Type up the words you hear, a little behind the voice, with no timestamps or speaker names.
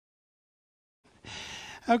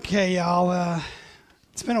Okay, y'all.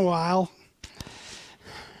 It's been a while.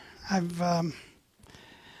 I've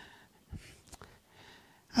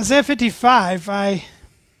Isaiah 55.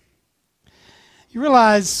 You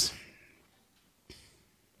realize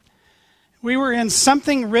we were in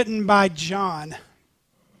something written by John.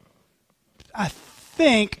 I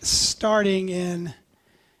think starting in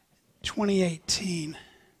 2018,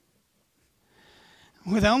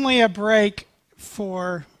 with only a break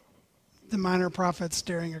for the minor prophets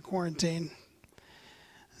during a quarantine.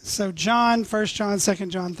 So John, 1 John, 2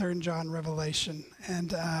 John, 3 John, Revelation.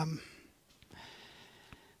 And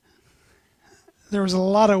there was a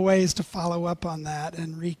lot of ways to follow up on that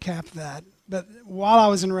and recap that. But while I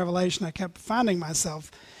was in Revelation, I kept finding myself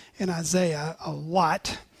in Isaiah a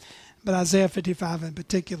lot, but Isaiah 55 in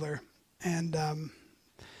particular. And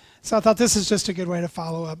so I thought this is just a good way to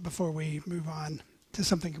follow up before we move on to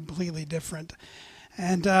something completely different.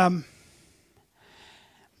 And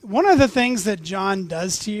one of the things that John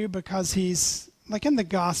does to you, because he's, like in the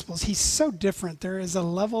Gospels, he's so different. There is a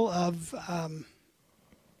level of,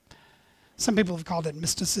 some people have called it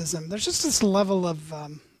mysticism. There's just this level of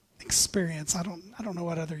experience. I don't know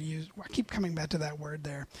what other use. I keep coming back to that word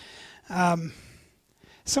there.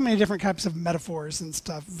 So many different types of metaphors and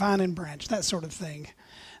stuff, vine and branch, that sort of thing.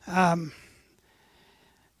 I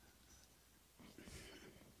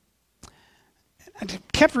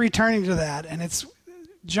kept returning to that, and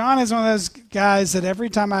John is one of those guys that every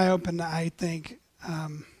time I open, I think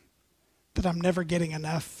that I'm never getting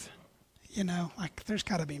enough. You know, like there's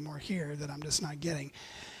got to be more here that I'm just not getting.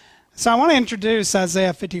 So I want to introduce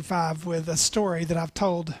Isaiah 55 with a story that I've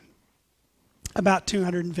told about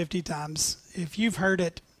 250 times. If you've heard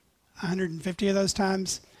it 150 of those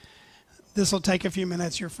times, this will take a few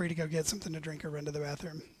minutes. You're free to go get something to drink or run to the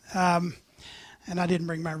bathroom. And I didn't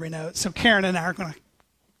bring my Renault. So Karen and I are going to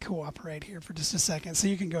cooperate here for just a second. So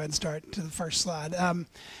you can go ahead and start to the first slide.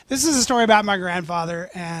 This is a story about my grandfather,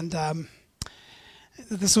 and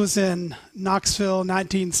this was in Knoxville,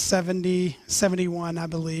 1970, 71, I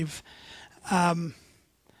believe. And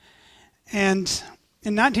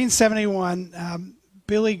in 1971,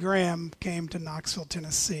 Billy Graham came to Knoxville,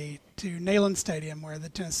 Tennessee, to Neyland Stadium, where the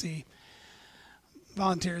Tennessee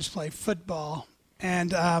Volunteers play football.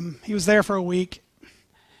 And he was there for a week.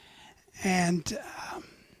 And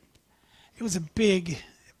it was a big,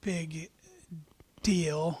 big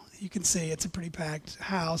deal. You can see it's a pretty packed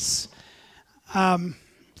house.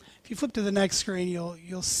 If you flip to the next screen,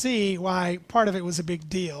 you'll see why part of it was a big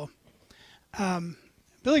deal.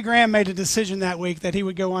 Billy Graham made a decision that week that he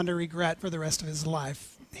would go on to regret for the rest of his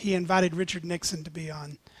life. He invited Richard Nixon to be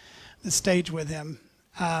on the stage with him.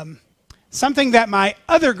 Something that my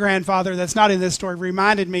other grandfather that's not in this story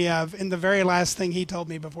reminded me of in the very last thing he told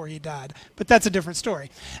me before he died. But that's a different story.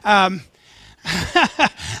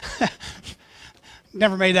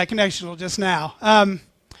 Never made that connection till just now.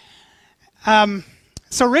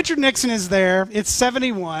 So Richard Nixon is there. It's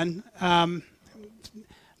 71. The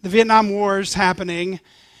Vietnam War's happening.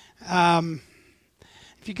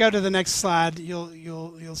 If you go to the next slide,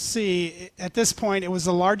 you'll see at this point it was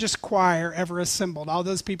the largest choir ever assembled. All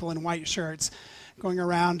those people in white shirts going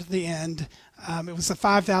around the end. It was a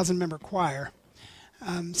 5,000 member choir.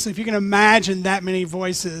 So if you can imagine that many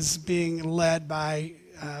voices being led by,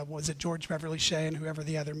 was it George Beverly Shea and whoever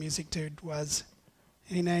the other music dude was?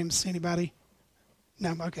 Any names? Anybody?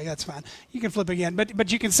 No? Okay, that's fine. You can flip again.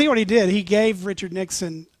 But you can see what he did. He gave Richard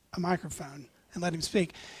Nixon a microphone and let him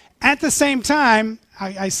speak. At the same time,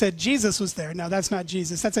 I said Jesus was there. No, that's not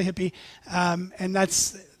Jesus. That's a hippie. And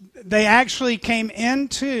they actually came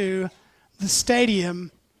into the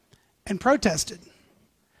stadium and protested.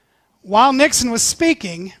 While Nixon was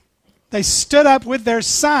speaking, they stood up with their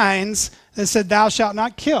signs that said, "Thou shalt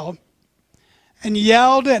not kill," and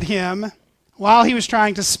yelled at him while he was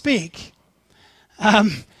trying to speak.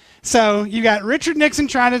 So you got Richard Nixon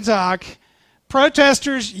trying to talk,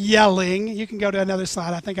 protesters yelling. You can go to another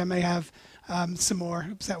slide. I think I may have some more.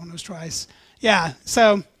 Oops, that one was twice. Yeah,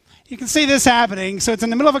 so you can see this happening. So it's in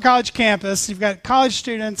the middle of a college campus. You've got college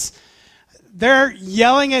students. They're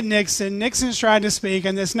yelling at Nixon. Nixon's trying to speak.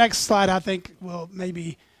 And this next slide, I think, will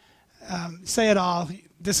maybe say it all.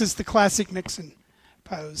 This is the classic Nixon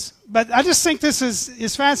pose. But I just think this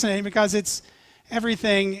is fascinating because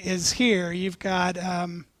everything is here. You've got, at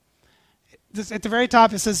the very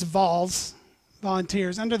top, it says Vols,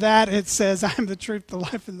 volunteers. Under that, it says, "I am the truth, the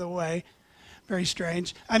life, and the way." Very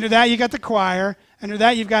strange. Under that, you got the choir. Under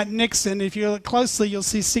that, you've got Nixon. If you look closely, you'll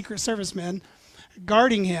see Secret Service men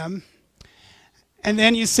guarding him. And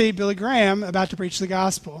then you see Billy Graham about to preach the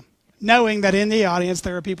gospel, knowing that in the audience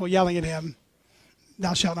there are people yelling at him,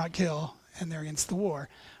 "Thou shalt not kill." and they're against the war.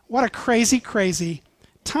 What a crazy, crazy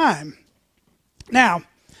time. Now,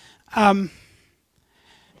 you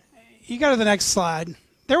go to the next slide.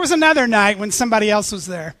 There was another night when somebody else was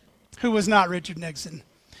there who was not Richard Nixon.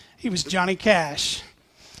 He was Johnny Cash.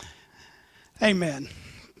 Amen.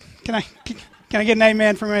 Can I get an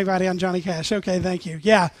amen from anybody on Johnny Cash? Okay, thank you.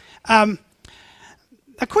 Yeah.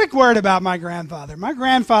 A quick word about my grandfather. My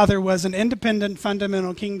grandfather was an independent,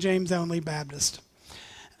 fundamental, King James only Baptist.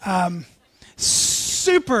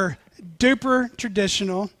 Super duper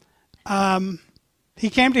traditional. He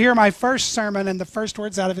came to hear my first sermon, and the first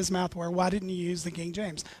words out of his mouth were, "Why didn't you use the King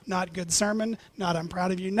James?" Not good sermon, not I'm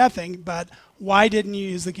proud of you, nothing, but why didn't you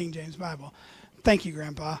use the King James Bible? Thank you,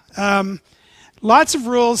 Grandpa. Lots of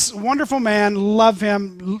rules, wonderful man, love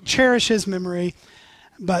him, cherish his memory,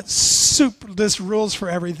 but this rules for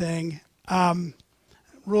everything.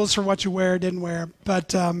 Rules for what you wear, didn't wear,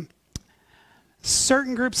 but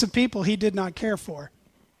certain groups of people he did not care for.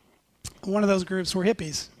 One of those groups were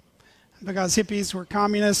hippies, because hippies were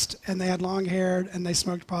communist and they had long hair and they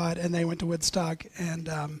smoked pot and they went to Woodstock, and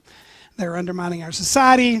they were undermining our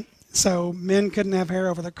society. So men couldn't have hair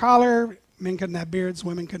over their collar, men couldn't have beards,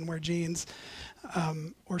 women couldn't wear jeans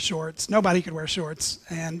or shorts. Nobody could wear shorts,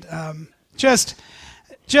 and just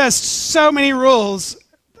so many rules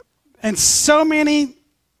and so many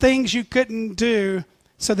things you couldn't do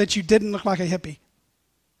so that you didn't look like a hippie.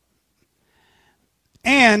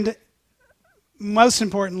 And most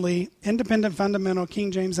importantly, independent, fundamental,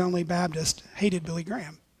 King James only Baptist hated Billy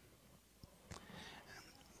Graham,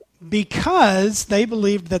 because they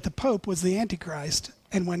believed that the Pope was the Antichrist,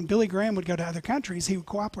 and when Billy Graham would go to other countries, he would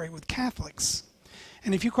cooperate with Catholics.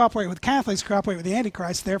 And if you cooperate with Catholics, cooperate with the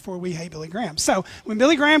Antichrist, therefore we hate Billy Graham. So when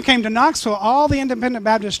Billy Graham came to Knoxville, all the independent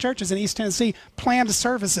Baptist churches in East Tennessee planned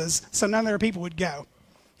services so none of their people would go.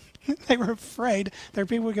 They were afraid their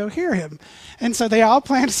people would go hear him. And so they all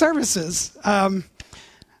planned services.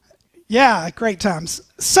 Yeah, great times.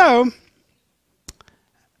 So,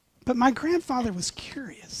 but my grandfather was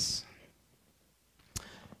curious.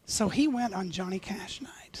 So he went on Johnny Cash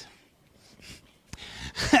night.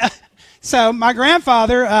 So my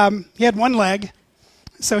grandfather, he had one leg,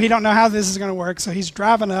 so he don't know how this is going to work. So he's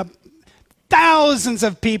driving up, thousands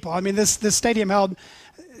of people. I mean, this stadium held,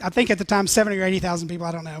 I think at the time, 70 or 80,000 people.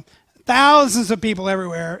 I don't know. Thousands of people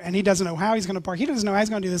everywhere, and he doesn't know how he's going to park. He doesn't know how he's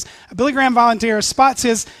going to do this. A Billy Graham volunteer spots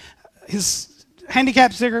his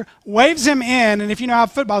handicap sticker, waves him in, and if you know how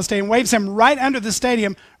football stadium, waves him right under the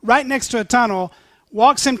stadium, right next to a tunnel,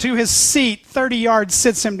 walks him to his seat, 30 yards,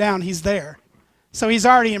 sits him down. He's there. So he's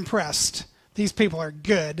already impressed. These people are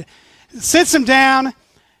good. Sits him down.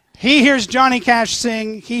 He hears Johnny Cash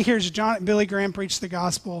sing. He hears Billy Graham preach the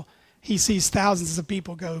gospel. He sees thousands of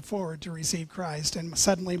people go forward to receive Christ. And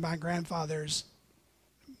suddenly my grandfather's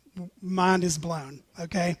mind is blown.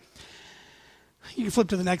 Okay? You can flip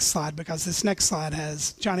to the next slide, because this next slide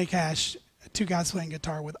has Johnny Cash, two guys playing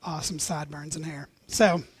guitar with awesome sideburns and hair.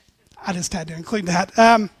 So I just had to include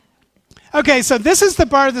that. Okay, so this is the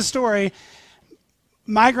part of the story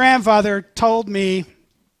my grandfather told me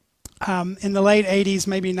in the late 80s,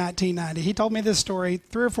 maybe 1990. He told me this story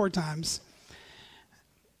 3 or 4 times.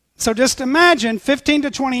 So just imagine 15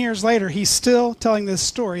 to 20 years later, he's still telling this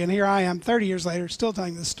story. And here I am 30 years later, still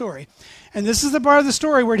telling this story. And this is the part of the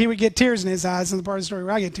story where he would get tears in his eyes, and the part of the story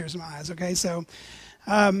where I get tears in my eyes. Okay, so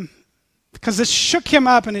because it shook him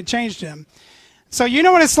up and it changed him. So you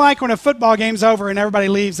know what it's like when a football game's over and everybody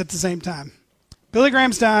leaves at the same time. Billy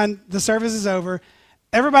Graham's done. The service is over.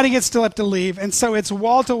 Everybody gets still up to leave, and so it's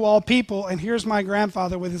wall-to-wall people, and here's my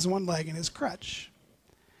grandfather with his one leg and his crutch.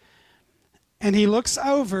 And he looks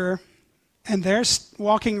over, and there's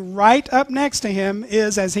walking right up next to him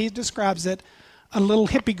is, as he describes it, a little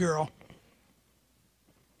hippie girl.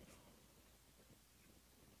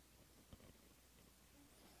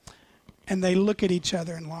 And they look at each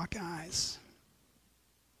other and lock eyes.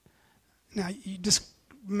 Now, you just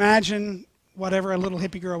imagine whatever a little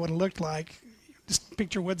hippie girl would have looked like. Just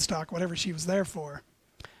picture Woodstock, whatever she was there for.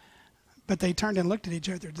 But they turned and looked at each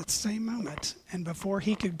other at the same moment. And before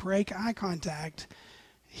he could break eye contact,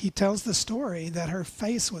 he tells the story that her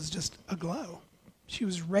face was just aglow. She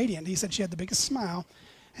was radiant. He said she had the biggest smile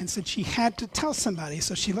and said she had to tell somebody.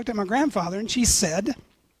 So she looked at my grandfather and she said,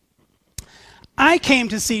 "I came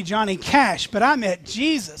to see Johnny Cash, but I met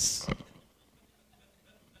Jesus."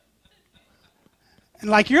 And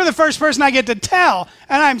like, you're the first person I get to tell.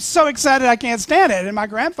 And I'm so excited I can't stand it. And my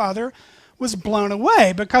grandfather was blown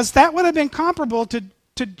away, because that would have been comparable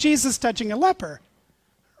to Jesus touching a leper,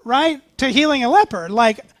 right? To healing a leper.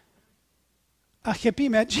 Like, a hippie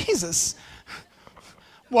met Jesus.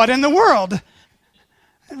 What in the world?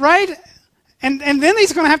 Right? And then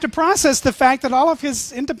he's going to have to process the fact that all of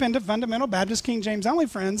his independent, fundamental Baptist, King James only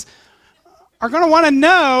friends are going to want to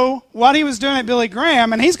know what he was doing at Billy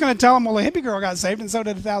Graham, and he's going to tell them, well, a hippie girl got saved, and so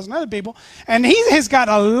did 1,000 other people. And he has got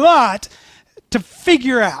a lot to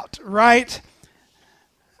figure out, right?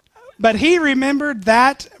 But he remembered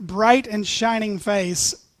that bright and shining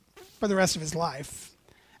face for the rest of his life.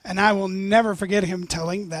 And I will never forget him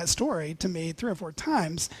telling that story to me 3 or 4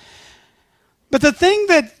 times. But the thing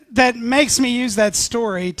that makes me use that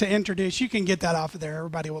story to introduce, you can get that off of there.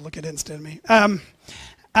 Everybody will look at Insta of me.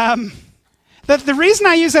 The reason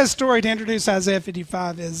I use that story to introduce Isaiah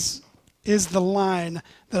 55 is the line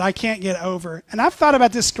that I can't get over. And I've thought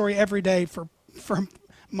about this story every day for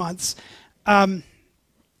months.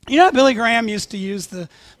 Billy Graham used to use the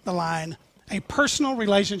line, a personal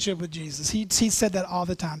relationship with Jesus. He said that all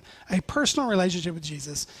the time, a personal relationship with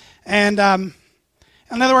Jesus. And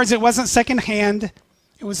in other words, it wasn't secondhand.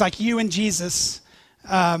 It was like you and Jesus.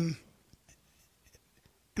 And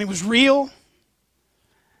it was real.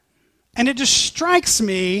 And it just strikes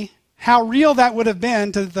me how real that would have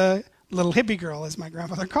been to the little hippie girl, as my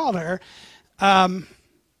grandfather called her.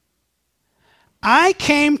 I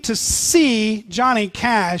came to see Johnny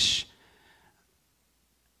Cash,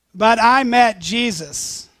 but I met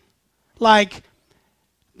Jesus. Like,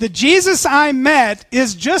 the Jesus I met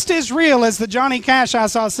is just as real as the Johnny Cash I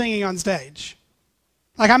saw singing on stage.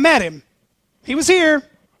 Like, I met him. He was here. Did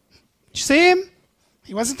you see him?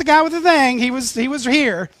 He wasn't the guy with the thing. He was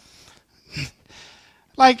here.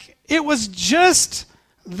 Like, it was just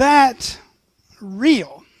that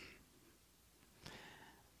real.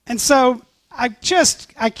 And so I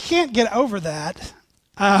can't get over that.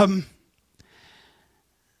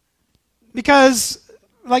 Because,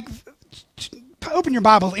 like, open your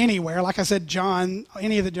Bible anywhere. Like I said, John,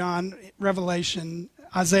 any of the John, Revelation,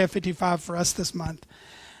 Isaiah 55 for us this month.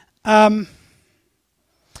 The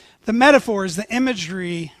metaphors, the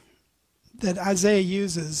imagery that Isaiah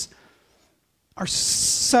uses are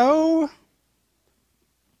so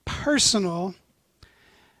personal.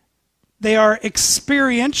 They are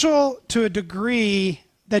experiential to a degree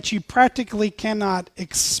that you practically cannot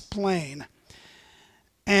explain.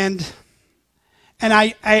 And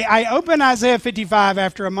I open Isaiah 55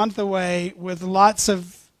 after a month away with lots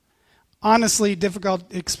of honestly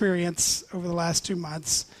difficult experience over the last 2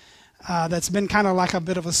 months. That's been kind of like a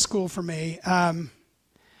bit of a school for me.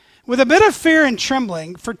 With a bit of fear and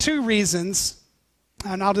trembling for 2 reasons.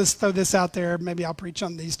 And I'll just throw this out there. Maybe I'll preach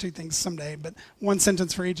on these 2 things someday, but 1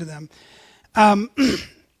 sentence for each of them.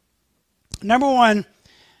 Number 1,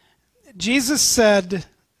 Jesus said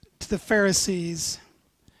to the Pharisees,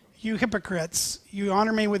 "You hypocrites, you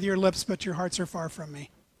honor me with your lips, but your hearts are far from me."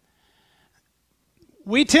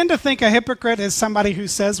 We tend to think a hypocrite is somebody who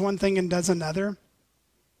says one thing and does another.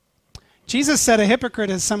 Jesus said a hypocrite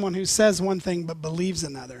is someone who says one thing but believes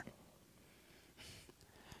another.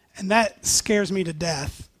 And that scares me to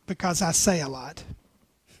death because I say a lot.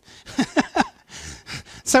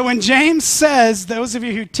 So when James says, those of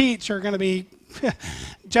you who teach are going to be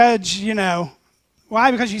judged,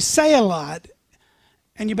 why? Because you say a lot,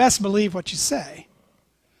 and you best believe what you say.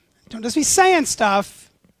 Don't just be saying stuff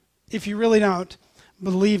if you really don't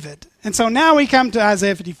believe it. And so now we come to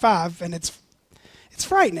Isaiah 55, and it's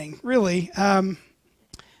frightening, really,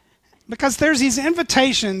 because there's these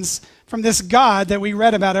invitations from this God that we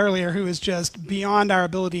read about earlier who is just beyond our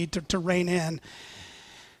ability to rein in.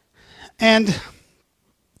 And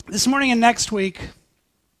this morning and next week,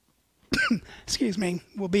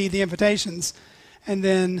 will be the invitations. And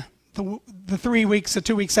then the 3 weeks or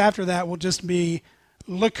 2 weeks after that will just be,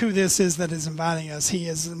 look who this is that is inviting us. He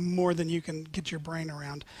is more than you can get your brain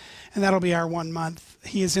around. And that'll be our 1 month.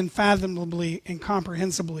 He is unfathomably,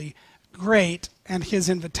 incomprehensibly great, and his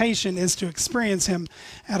invitation is to experience him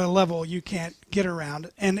at a level you can't get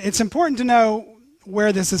around. And it's important to know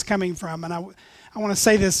where this is coming from. And I want to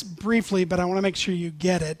say this briefly, but I want to make sure you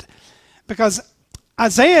get it. Because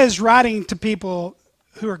Isaiah is writing to people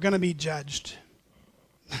who are going to be judged.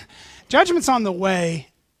 Judgment's on the way,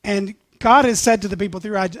 and God has said to the people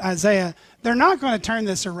through Isaiah, they're not going to turn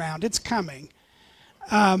this around. It's coming.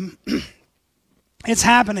 It's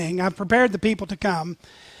happening. I've prepared the people to come.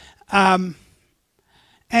 And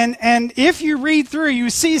if you read through, you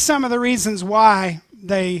see some of the reasons why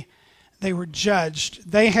they were judged.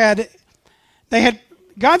 God's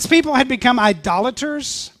people had become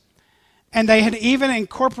idolaters, and they had even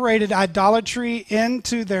incorporated idolatry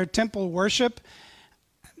into their temple worship,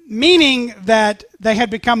 meaning that they had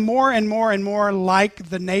become more and more and more like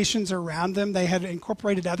the nations around them. They had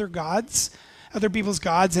incorporated other gods, other people's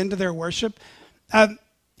gods into their worship.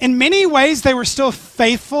 In many ways, they were still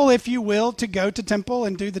faithful, if you will, to go to temple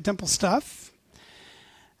and do the temple stuff.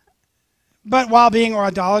 But while being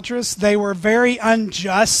idolatrous, they were very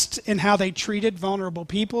unjust in how they treated vulnerable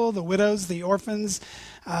people, the widows, the orphans,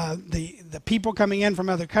 the people coming in from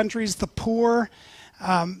other countries, the poor.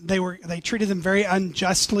 They treated them very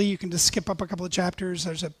unjustly. You can just skip up a couple of chapters.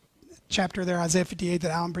 There's a chapter there, Isaiah 58, that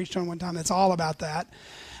Alan preached on one time. That's all about that.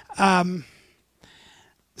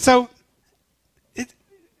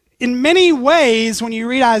 In many ways, when you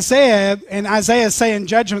read Isaiah, and Isaiah is saying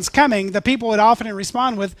judgment's coming, the people would often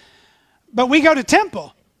respond with, but we go to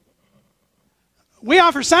temple. We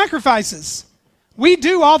offer sacrifices. We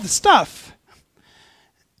do all the stuff.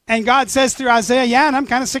 And God says through Isaiah, yeah, and I'm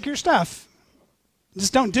kind of sick of your stuff.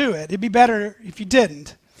 Just don't do it. It'd be better if you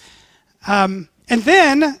didn't. And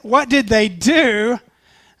then, what did they do?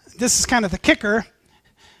 This is kind of the kicker.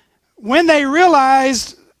 When they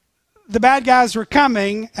realized the bad guys were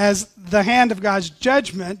coming as the hand of God's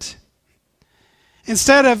judgment,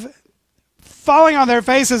 instead of falling on their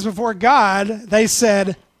faces before God, they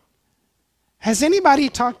said, has anybody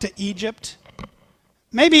talked to Egypt?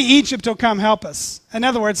 Maybe Egypt will come help us. In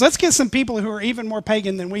other words, let's get some people who are even more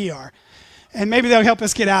pagan than we are, and maybe they'll help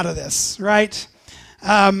us get out of this, right?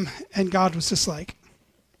 And God was just like,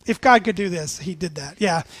 if God could do this, he did that,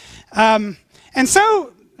 yeah. And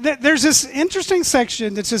so there's this interesting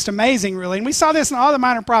section that's just amazing, really, and we saw this in all the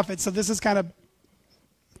minor prophets, so this is kind of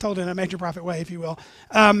told in a major prophet way, if you will.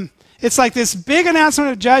 It's like this big announcement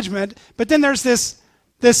of judgment, but then there's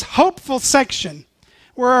this hopeful section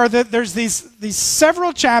where there's these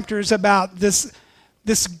several chapters about this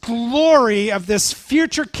glory of this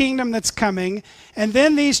future kingdom that's coming, and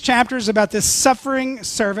then these chapters about this suffering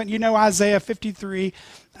servant. You know Isaiah 53,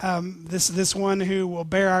 this one who will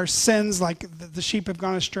bear our sins like the sheep have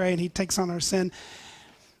gone astray, and he takes on our sin.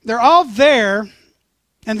 They're all there.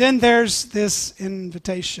 And then there's this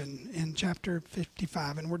invitation in chapter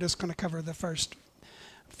 55, and we're just going to cover the first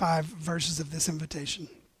 5 verses of this invitation.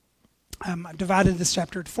 I've divided this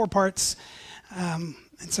chapter into 4 parts, and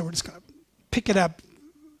so we're just going to pick it up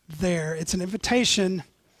there. It's an invitation,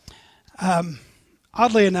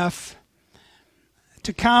 oddly enough,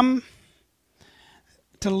 to come,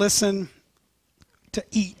 to listen, to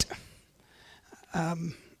eat,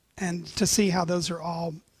 and to see how those are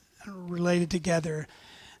all related together,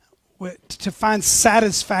 to find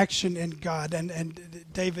satisfaction in God. And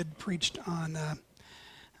David preached on,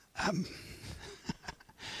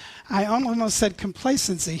 I almost said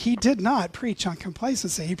complacency. He did not preach on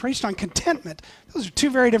complacency. He preached on contentment. Those are 2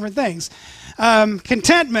 very different things.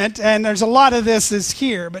 Contentment, and there's a lot of this is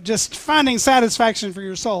here, but just finding satisfaction for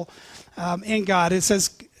your soul in God. It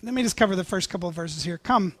says, let me just cover the first couple of verses here.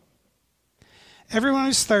 Come, everyone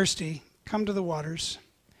who's thirsty, come to the waters.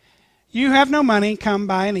 You have no money, come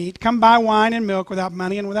buy and eat. Come buy wine and milk without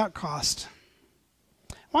money and without cost.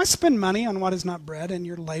 Why spend money on what is not bread and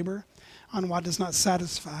your labor on what does not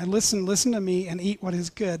satisfy? Listen to me and eat what is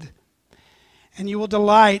good, and you will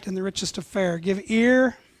delight in the richest of fare. Give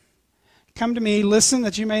ear, come to me, listen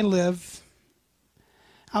that you may live.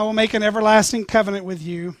 I will make an everlasting covenant with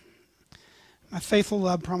you. My faithful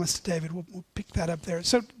love promised to David. We'll pick that up there.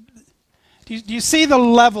 So do you see the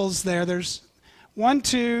levels there? There's 1,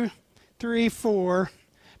 2, 3, 4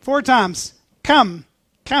 times. Come,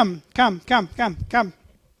 come, come, come, come, come,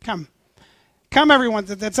 come. Come, everyone.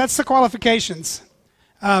 That's the qualifications.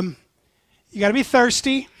 You got to be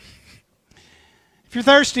thirsty. If you're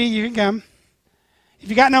thirsty, you can come. If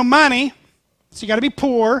you got no money, so you got to be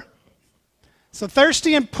poor. So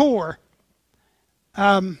thirsty and poor.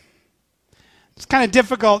 It's kind of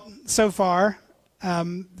difficult so far.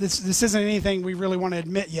 This isn't anything we really want to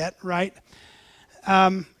admit yet, right?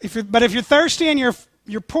 If you're thirsty and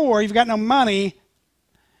you're poor, you've got no money,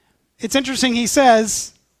 it's interesting, he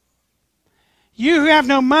says, you who have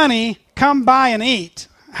no money, come buy and eat.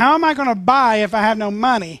 How am I going to buy if I have no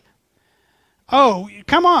money? Oh,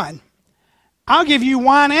 come on. I'll give you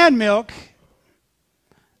wine and milk,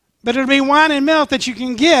 but it'll be wine and milk that you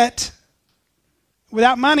can get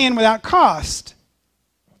without money and without cost.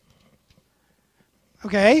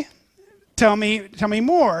 Okay, tell me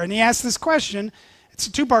more. And he asks this question. It's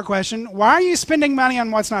a 2-part question. Why are you spending money on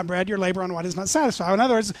what's not bread, your labor on what is not satisfied? In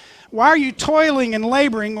other words, why are you toiling and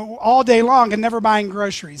laboring all day long and never buying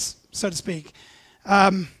groceries, so to speak?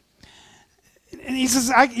 And he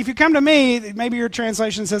says, if you come to me, maybe your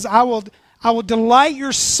translation says, I will delight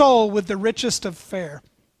your soul with the richest of fare.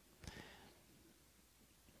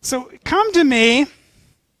 So come to me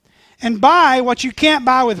and buy what you can't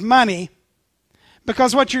buy with money,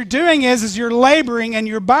 Because what you're doing is you're laboring and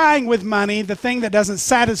you're buying with money the thing that doesn't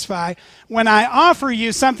satisfy when I offer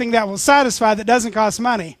you something that will satisfy that doesn't cost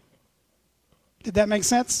money. Did that make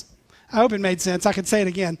sense? I hope it made sense. I could say it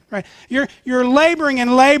again, right? You're laboring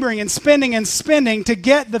and spending to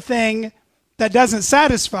get the thing that doesn't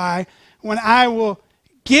satisfy when I will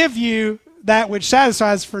give you that which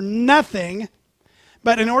satisfies for nothing.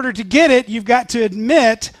 But in order to get it, you've got to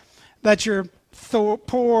admit that you're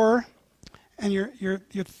poor and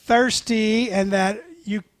you're thirsty, and that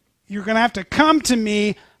you're going to have to come to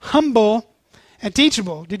me humble and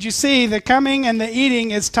teachable. Did you see the coming and the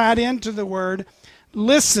eating is tied into the word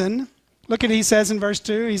listen? Look at what he says in verse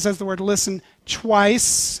 2. He says the word listen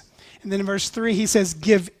twice. And then in verse 3, he says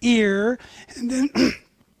give ear. And then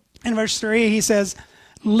in verse 3, he says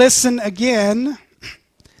listen again.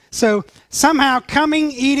 So somehow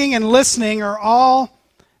coming, eating, and listening are all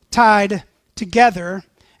tied together.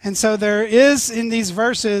 And so there is in these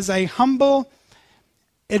verses a humble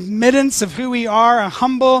admittance of who we are, a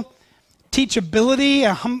humble teachability,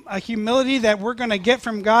 a humility that we're going to get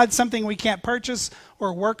from God, something we can't purchase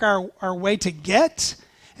or work our way to get.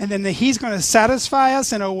 And then that he's going to satisfy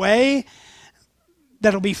us in a way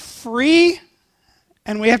that'll be free.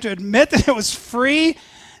 And we have to admit that it was free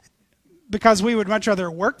because we would much rather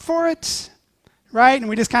work for it, right? And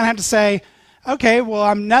we just kind of have to say, okay, well,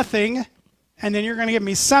 I'm nothing, and then you're going to give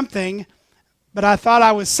me something, but I thought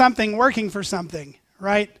I was something working for something,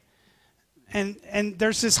 right? And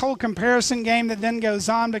there's this whole comparison game that then goes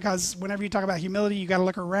on, because whenever you talk about humility, you got to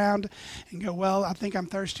look around and go, well, I think I'm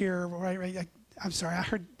thirstier. Right? I'm sorry, I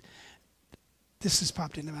heard, this has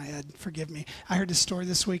popped into my head, forgive me. I heard a story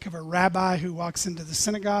this week of a rabbi who walks into the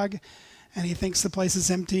synagogue, and he thinks the place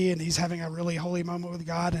is empty, and he's having a really holy moment with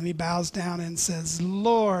God, and he bows down and says,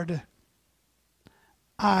 Lord,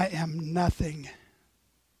 I am nothing.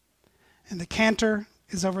 And the cantor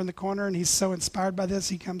is over in the corner, and he's so inspired by this,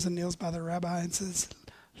 he comes and kneels by the rabbi and says,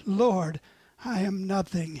 Lord, I am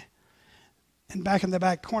nothing. And back in the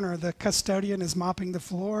back corner, the custodian is mopping the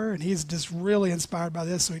floor, and he's just really inspired by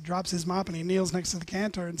this, so he drops his mop and he kneels next to the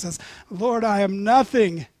cantor and says, Lord, I am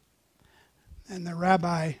nothing. And the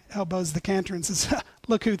rabbi elbows the cantor and says,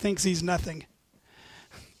 look who thinks he's nothing.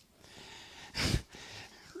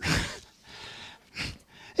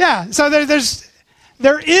 Yeah, so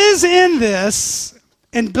there is in this,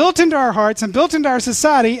 and built into our hearts and built into our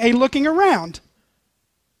society, a looking around,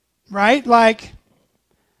 right? Like,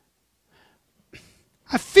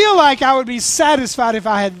 I feel like I would be satisfied if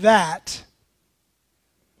I had that.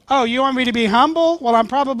 Oh, you want me to be humble? Well, I'm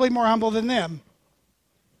probably more humble than them,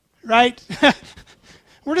 right?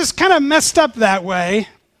 We're just kind of messed up that way.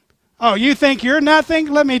 Oh, you think you're nothing?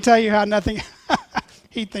 Let me tell you how nothing...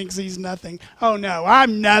 He thinks he's nothing. Oh, no,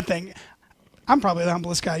 I'm nothing. I'm probably the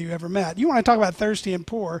humblest guy you ever met. You want to talk about thirsty and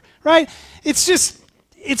poor, right? It's just,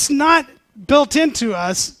 it's not built into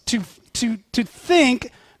us to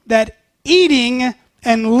think that eating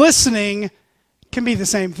and listening can be the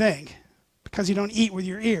same thing, because you don't eat with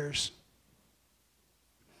your ears.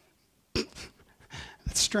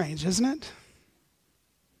 That's strange, isn't it?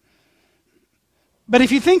 But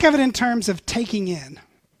if you think of it in terms of taking in,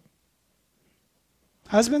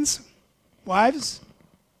 husbands, wives,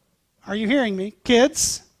 are you hearing me?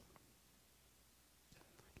 Kids,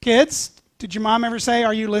 did your mom ever say,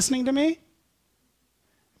 are you listening to me?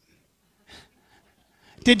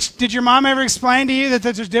 Did your mom ever explain to you that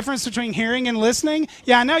there's a difference between hearing and listening?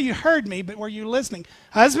 Yeah, I know you heard me, but were you listening?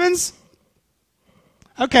 Husbands?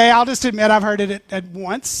 Okay, I'll just admit I've heard it at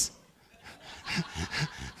once.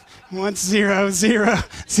 Once, 0, 0,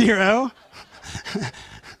 0.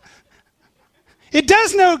 It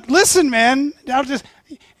does no, listen, man,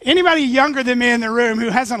 anybody younger than me in the room who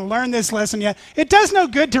hasn't learned this lesson yet, it does no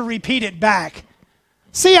good to repeat it back.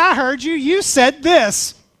 See, I heard you, you said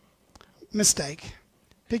this. Mistake,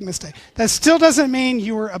 big mistake. That still doesn't mean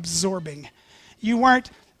you were absorbing. You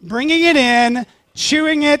weren't bringing it in,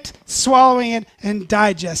 chewing it, swallowing it, and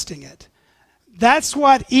digesting it. That's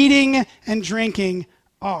what eating and drinking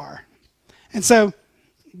are. And so,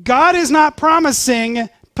 God is not promising,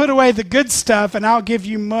 put away the good stuff and I'll give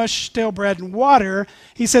you mush, stale bread, and water.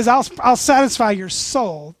 He says, I'll satisfy your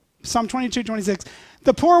soul. Psalm 22:26.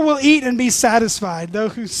 The poor will eat and be satisfied.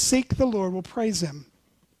 Those who seek the Lord will praise him.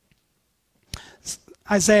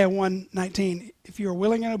 Isaiah 1:19. If you are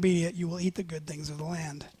willing and obedient, you will eat the good things of the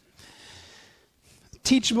land.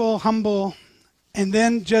 Teachable, humble, and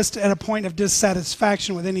then just at a point of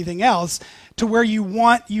dissatisfaction with anything else, to where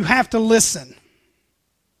you have to listen.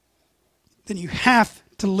 Then you have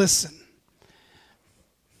to listen.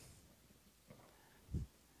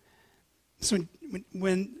 So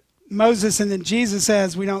when Moses and then Jesus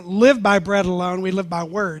says we don't live by bread alone, we live by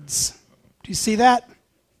words. Do you see that?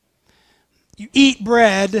 You eat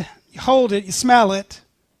bread, you hold it, you smell it.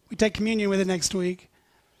 We take communion with it next week.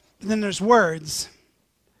 And then there's words.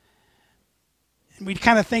 And we'd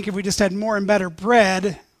kind of think if we just had more and better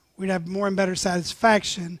bread, we'd have more and better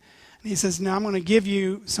satisfaction. And he says, no, I'm going to give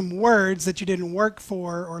you some words that you didn't work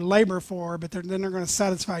for or labor for, but then they're going to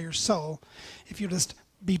satisfy your soul if you just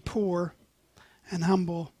be poor and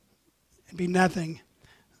humble and be nothing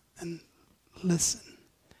and listen.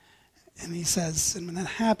 And he says, and when that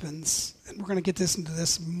happens, and we're going to get into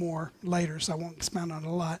this more later, so I won't expound on it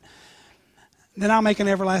a lot, then I'll make an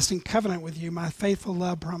everlasting covenant with you, my faithful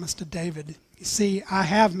love promised to David. You see, I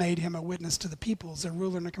have made him a witness to the peoples, a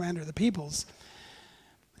ruler and a commander of the peoples.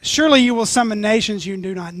 Surely you will summon nations you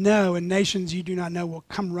do not know, and nations you do not know will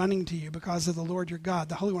come running to you because of the Lord your God,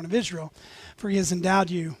 the Holy One of Israel, for he has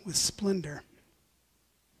endowed you with splendor.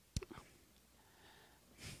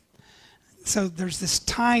 So there's this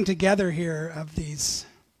tying together here of these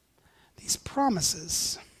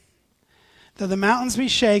promises. Though the mountains be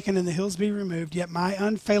shaken and the hills be removed, yet my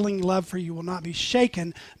unfailing love for you will not be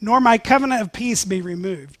shaken, nor my covenant of peace be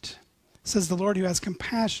removed, says the Lord who has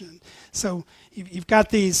compassion. So you've got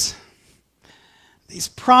these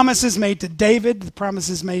promises made to David, the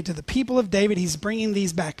promises made to the people of David. He's bringing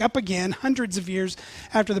these back up again, hundreds of years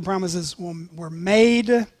after the promises were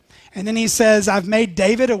made. And then he says, I've made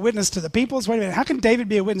David a witness to the peoples. Wait a minute, how can David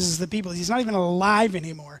be a witness to the peoples? He's not even alive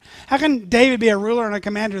anymore. How can David be a ruler and a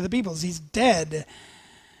commander of the peoples? He's dead.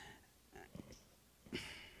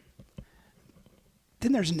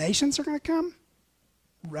 Then there's nations that are going to come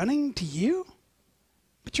running to you?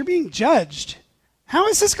 But you're being judged. How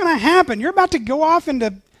is this going to happen? You're about to go off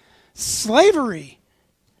into slavery.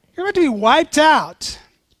 You're about to be wiped out.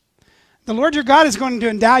 The Lord your God is going to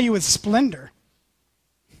endow you with splendor.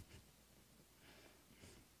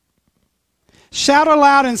 Shout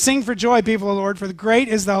aloud and sing for joy, people of the Lord, for the great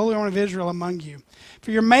is the Holy One of Israel among you.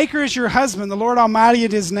 For your Maker is your husband, the Lord Almighty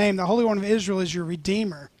is his name, the Holy One of Israel is your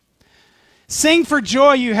Redeemer. Sing for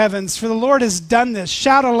joy, you heavens, for the Lord has done this.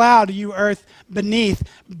 Shout aloud, you earth beneath.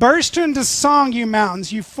 Burst into song, you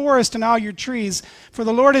mountains, you forest and all your trees, for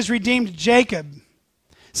the Lord has redeemed Jacob.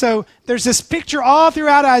 So there's this picture all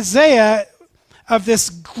throughout Isaiah of this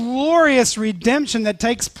glorious redemption that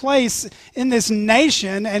takes place in this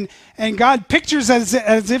nation, and God pictures it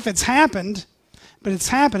as if it's happened, but it's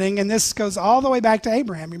happening, and this goes all the way back to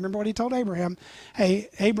Abraham. Remember what he told Abraham? Hey,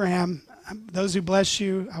 Abraham, those who bless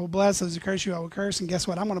you, I will bless. Those who curse you, I will curse. And guess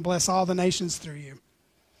what? I'm going to bless all the nations through you.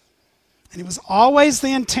 And it was always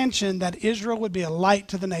the intention that Israel would be a light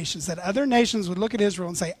to the nations, that other nations would look at Israel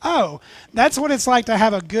and say, oh, that's what it's like to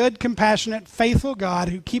have a good, compassionate, faithful God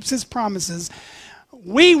who keeps his promises.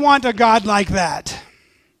 We want a God like that.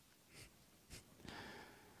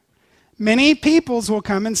 Many peoples will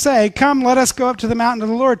come and say, come, let us go up to the mountain of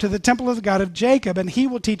the Lord, to the temple of the God of Jacob, and he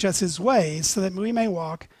will teach us his ways so that we may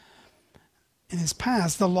walk in his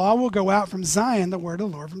paths. The law will go out from Zion, the word of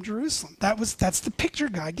the Lord from Jerusalem. That's the picture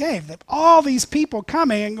God gave, that all these people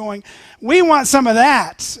coming and going, we want some of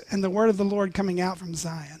that, and the word of the Lord coming out from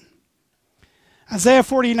Zion. Isaiah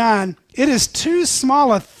 49, it is too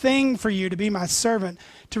small a thing for you to be my servant,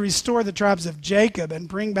 to restore the tribes of Jacob and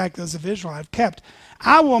bring back those of Israel I have kept.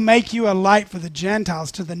 I will make you a light for the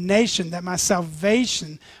Gentiles, to the nation, that my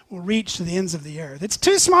salvation will reach to the ends of the earth. It's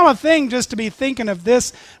too small a thing just to be thinking of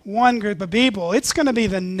this one group of people. It's going to be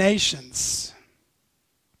the nations.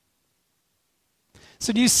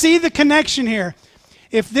 So do you see the connection here?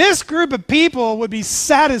 If this group of people would be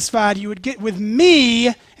satisfied, you would get with me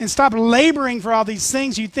and stop laboring for all these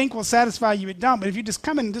things you think will satisfy you, it don't. But if you just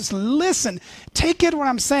come in and just listen, take it what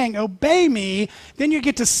I'm saying, obey me, then you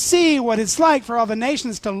get to see what it's like for all the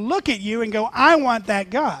nations to look at you and go, I want that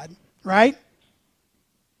God, right?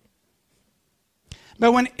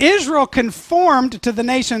 But when Israel conformed to the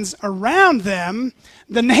nations around them,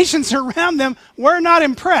 the nations around them were not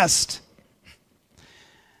impressed.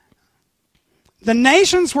 The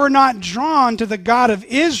nations were not drawn to the God of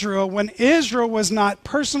Israel when Israel was not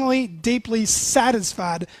personally, deeply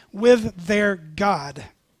satisfied with their God.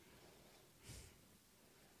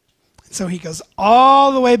 So he goes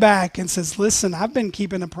all the way back and says, listen, I've been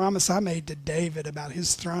keeping a promise I made to David about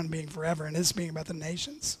his throne being forever and his being about the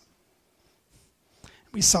nations.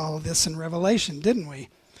 We saw this in Revelation, didn't we?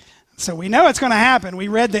 So we know it's going to happen. We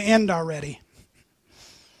read the end already.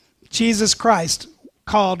 Jesus Christ,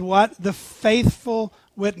 called what? The faithful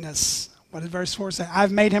witness. What did verse 4 say?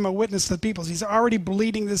 I've made him a witness to the peoples. He's already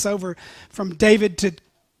bleeding this over from David to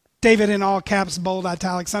David in all caps, bold,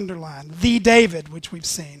 italics, underline. The David, which we've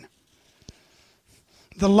seen.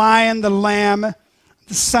 the Lion, the Lamb,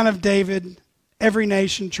 the Son of David, every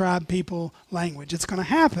nation, tribe, people, language. It's going to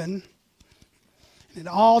happen. And it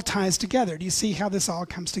all ties together. Do you see how this all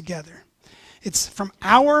comes together? It's from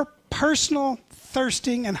our personal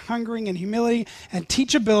thirsting and hungering and humility and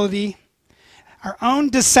teachability, our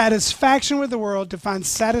own dissatisfaction with the world, to find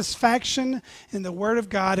satisfaction in the Word of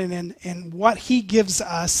God and in what He gives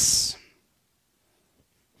us.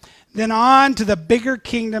 Then on to the bigger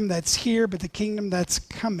kingdom that's here, but the kingdom that's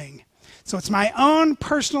coming. So it's my own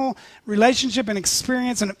personal relationship and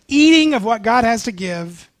experience and eating of what God has to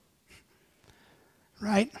give.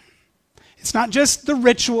 Right? It's not just the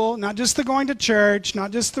ritual, not just the going to church,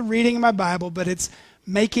 not just the reading of my Bible, but it's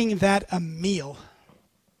making that a meal.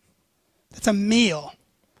 That's a meal.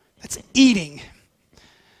 That's eating.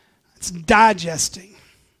 It's digesting.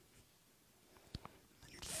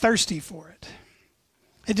 You're thirsty for it.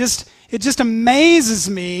 It just amazes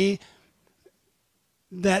me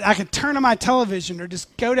that I could turn on my television or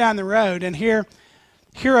just go down the road and hear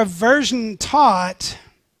a version taught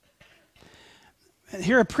and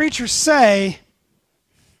hear a preacher say,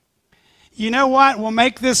 you know what will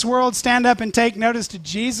make this world stand up and take notice to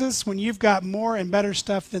Jesus? When you've got more and better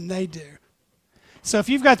stuff than they do. So if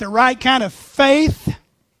you've got the right kind of faith,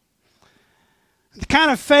 the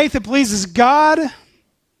kind of faith that pleases God,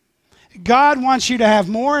 God wants you to have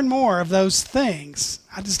more and more of those things.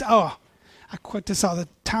 I quote this all the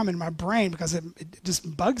time in my brain because it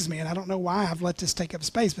just bugs me, and I don't know why I've let this take up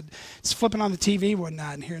space, but it's flipping on the TV one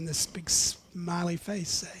night and hearing this big smiley face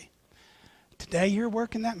say, today you're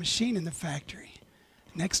working that machine in the factory.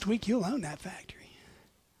 Next week you'll own that factory.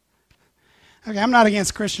 Okay, I'm not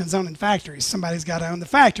against Christians owning factories. Somebody's got to own the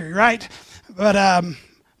factory, right? But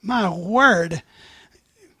my word,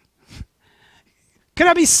 could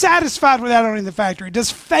I be satisfied without owning the factory?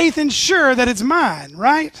 Does faith ensure that it's mine,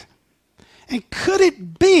 right? And could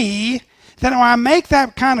it be that when I make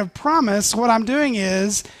that kind of promise, what I'm doing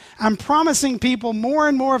is I'm promising people more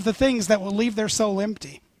and more of the things that will leave their soul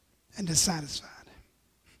empty and dissatisfied.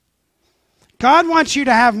 God wants you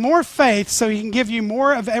to have more faith so He can give you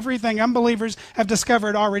more of everything unbelievers have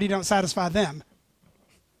discovered already don't satisfy them.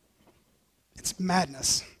 It's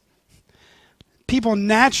madness. People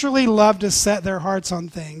naturally love to set their hearts on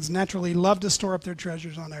things, naturally love to store up their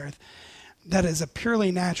treasures on earth. That is a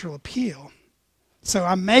purely natural appeal. So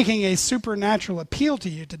I'm making a supernatural appeal to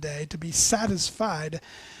you today to be satisfied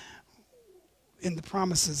in the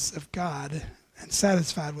promises of God and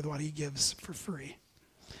satisfied with what He gives for free.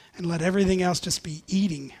 And let everything else just be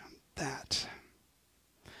eating that.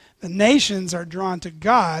 The nations are drawn to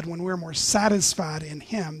God when we're more satisfied in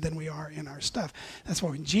Him than we are in our stuff. That's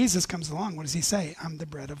why when Jesus comes along, what does He say? I'm the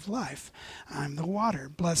bread of life. I'm the water.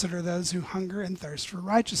 Blessed are those who hunger and thirst for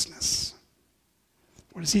righteousness.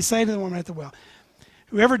 What does He say to the woman at the well?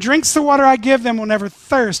 Whoever drinks the water I give them will never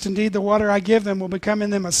thirst. Indeed, the water I give them will become in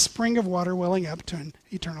them a spring of water welling up to an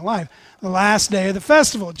eternal life. The last day of the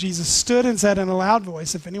festival, Jesus stood and said in a loud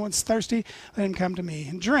voice, if anyone's thirsty, let him come to me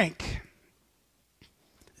and drink.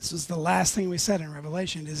 This was the last thing we said in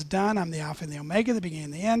Revelation. It is done. I'm the Alpha and the Omega, the beginning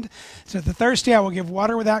and the end. So to the thirsty I will give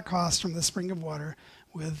water without cost from the spring of water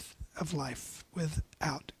of life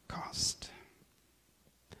without cost.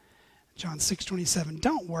 John 6:27,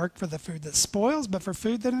 don't work for the food that spoils, but for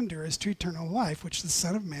food that endures to eternal life, which the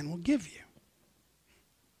Son of Man will give you.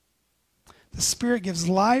 The Spirit gives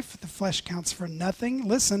life, the flesh counts for nothing.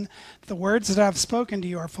 Listen, the words that I've spoken to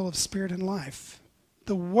you are full of spirit and life.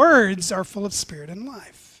 The words are full of spirit and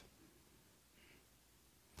life.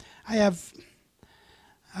 I have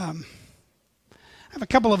a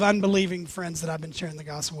couple of unbelieving friends that I've been sharing the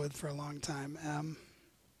gospel with for a long time.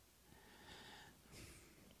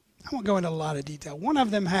 I won't go into a lot of detail. One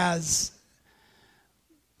of them I'll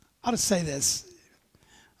just say this,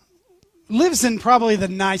 lives in probably the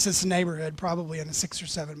nicest neighborhood, probably in a 6 or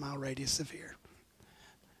 7 mile radius of here.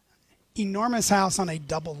 Enormous house on a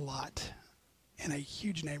double lot in a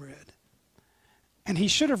huge neighborhood. And he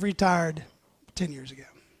should have retired 10 years ago.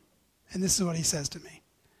 And this is what he says to me.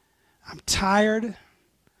 I'm tired.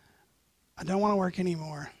 I don't want to work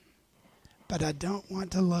anymore. But I don't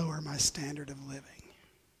want to lower my standard of living.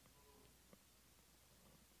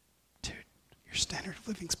 Your standard of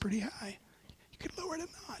living is pretty high. You could lower it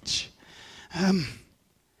a notch.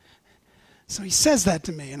 So he says that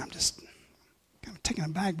to me, and I'm just kind of taken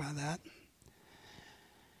aback by that.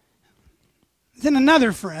 Then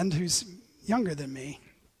another friend who's younger than me,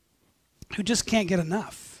 who just can't get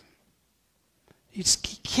enough. He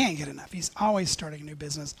can't get enough. He's always starting a new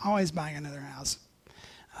business, always buying another house,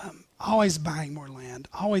 always buying more land,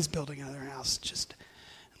 always building another house. Just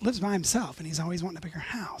lives by himself, and he's always wanting a bigger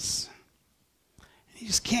house. he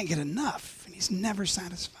just can't get enough, and he's never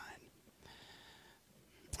satisfied.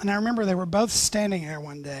 And I remember they were both standing there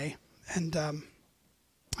one day, and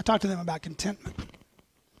I talked to them about contentment.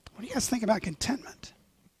 What do you guys think about contentment?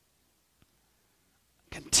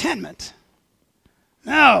 Contentment?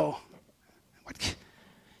 No.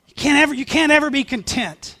 You can't ever be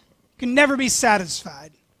content. You can never be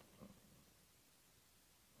satisfied.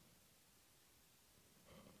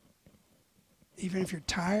 Even if you're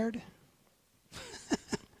tired.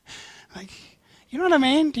 Like, you know what I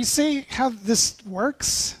mean? Do you see how this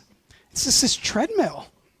works? It's just this treadmill.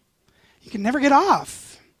 You can never get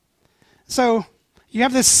off. So you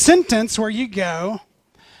have this sentence where you go,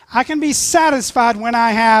 I can be satisfied when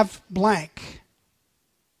I have blank.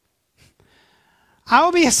 I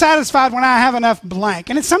will be satisfied when I have enough blank.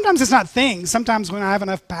 And sometimes it's not things. Sometimes when I have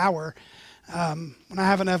enough power, when I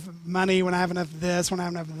have enough money, when I have enough this, when I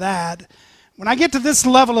have enough that. When I get to this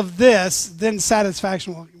level of this, then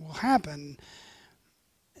satisfaction will happen.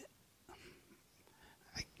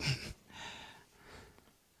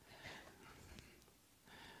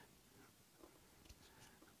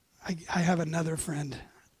 I have another friend.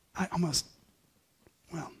 I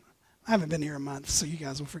haven't been here a month, so you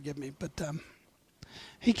guys will forgive me, but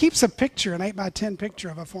he keeps a picture, an 8x10 picture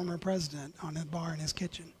of a former president on a bar in his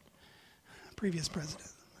kitchen. Previous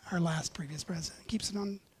president, our last previous president. Keeps it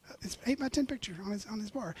on, it's 8x10 picture on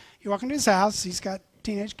his bar. You walk into his house, he's got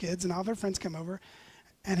teenage kids, and all their friends come over,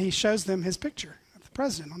 and he shows them his picture of the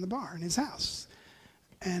president on the bar in his house.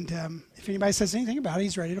 And if anybody says anything about it,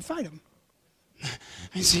 he's ready to fight him.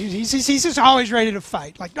 He's just always ready to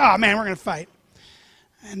fight. Like, oh man, we're going to fight.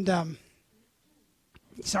 And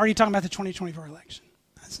he's already talking about the 2024 election.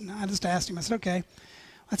 I just asked him, I said, okay,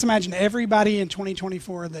 let's imagine everybody in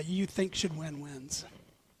 2024 that you think should win wins.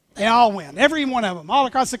 They all win. Every one of them, all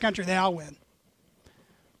across the country, they all win.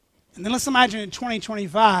 And then let's imagine in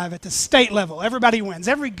 2025 at the state level, everybody wins.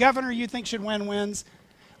 Every governor you think should win wins.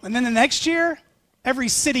 And then the next year, every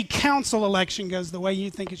city council election goes the way you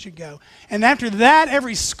think it should go. And after that,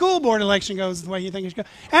 every school board election goes the way you think it should go.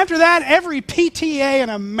 After that, every PTA in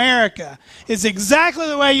America is exactly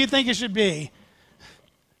the way you think it should be.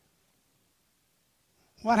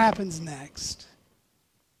 What happens next?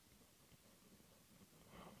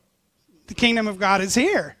 The kingdom of God is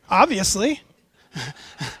here, obviously.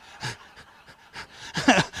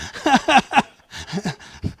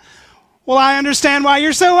 Well, I understand why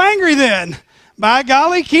you're so angry then. By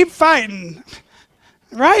golly, keep fighting.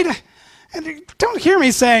 Right? And don't hear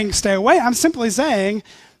me saying stay away. I'm simply saying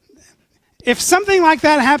if something like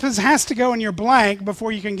that happens, it has to go in your blank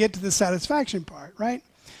before you can get to the satisfaction part, right?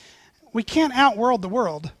 We can't outworld the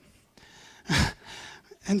world.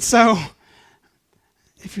 And so,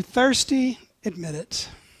 if you're thirsty, admit it.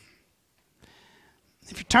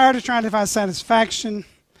 If you're tired of trying to find satisfaction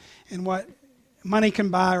in what money can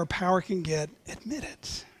buy or power can get, admit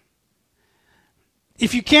it.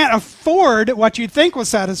 If you can't afford what you think will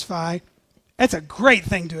satisfy, that's a great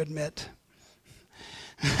thing to admit.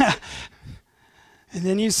 And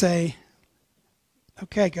then you say,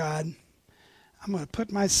 okay, God, I'm going to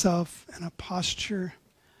put myself in a posture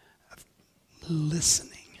of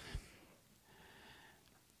listening.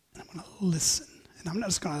 I'm going to listen. And I'm not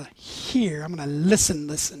just going to hear. I'm going to listen. I'm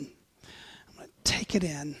going to take it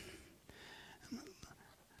in.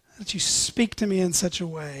 That you speak to me in such a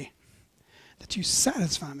way that you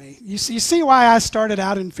satisfy me. You see why I started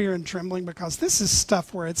out in fear and trembling? Because this is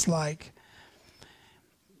stuff where it's like,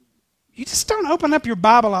 you just don't open up your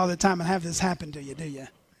Bible all the time and have this happen to you, do you?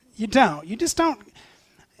 You don't. You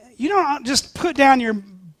don't just put down your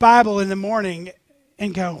Bible in the morning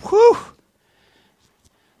and go, whew,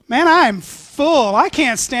 man, I am full. I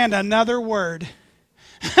can't stand another word.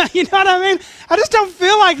 You know what I mean? I just don't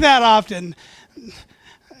feel like that often.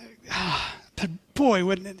 But boy,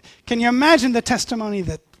 wouldn't it? Can you imagine the testimony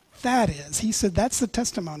that is? He said that's the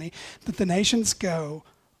testimony that the nations go,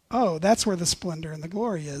 oh, that's where the splendor and the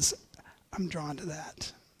glory is. I'm drawn to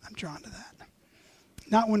that. I'm drawn to that.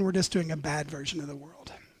 Not when we're just doing a bad version of the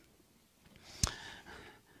world. Will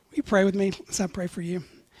you pray with me as I pray for you?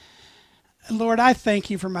 Lord, I thank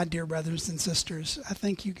you for my dear brothers and sisters. I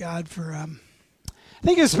thank you, God, for, I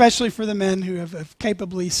thank you especially for the men who have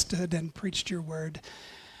capably stood and preached your word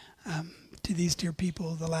to these dear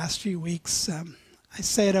people the last few weeks. I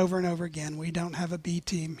say it over and over again. We don't have a B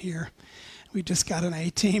team here. We just got an A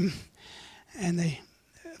team. And they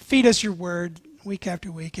feed us your word week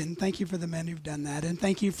after week. And thank you for the men who've done that. And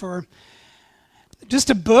thank you for just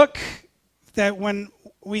a book that when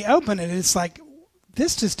we open it, it's like,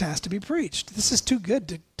 this just has to be preached. This is too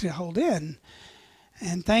good to hold in.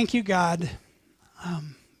 And thank you, God,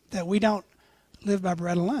 that we don't live by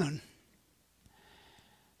bread alone.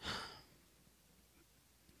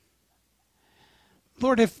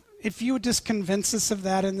 Lord, if you would just convince us of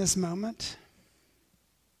that in this moment.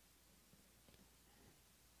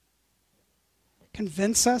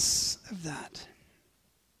 Convince us of that.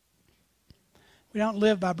 We don't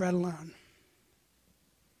live by bread alone,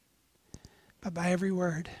 but by every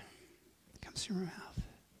word that comes from your mouth.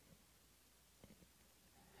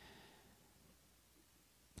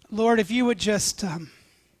 Lord, if you would just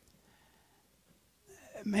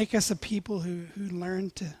make us a people who learn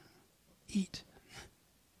to eat.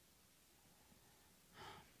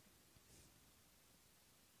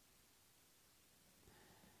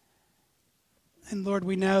 And Lord,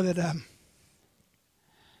 we know that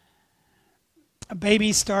a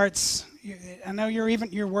baby starts, I know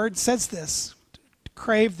your word says this, to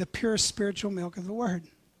crave the pure spiritual milk of the word.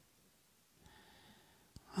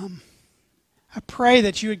 I pray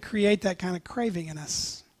that you would create that kind of craving in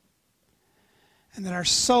us, and that our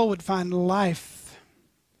soul would find life,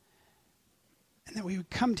 and that we would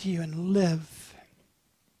come to you and live,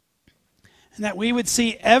 and that we would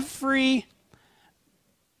see every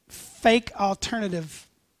fake alternative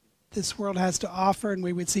this world has to offer, and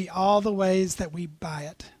we would see all the ways that we buy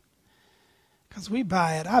it. Because we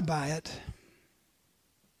buy it, I buy it.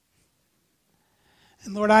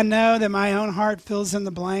 And Lord, I know that my own heart fills in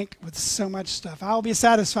the blank with so much stuff. I'll be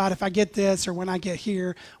satisfied if I get this, or when I get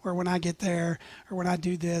here, or when I get there, or when I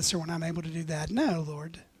do this, or when I'm able to do that. No,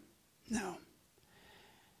 Lord, no.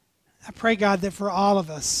 I pray, God, that for all of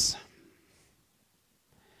us,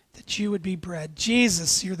 that you would be bread.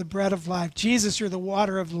 Jesus, you're the bread of life. Jesus, you're the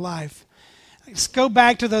water of life. I just go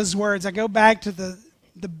back to those words. I go back to the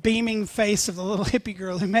beaming face of the little hippie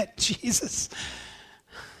girl who met Jesus.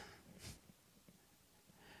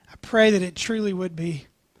 I pray that it truly would be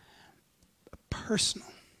a personal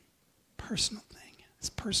thing. As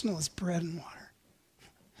personal as bread and water.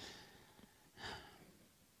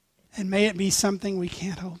 And may it be something we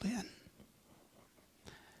can't hold in.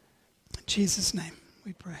 In Jesus' name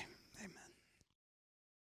we pray.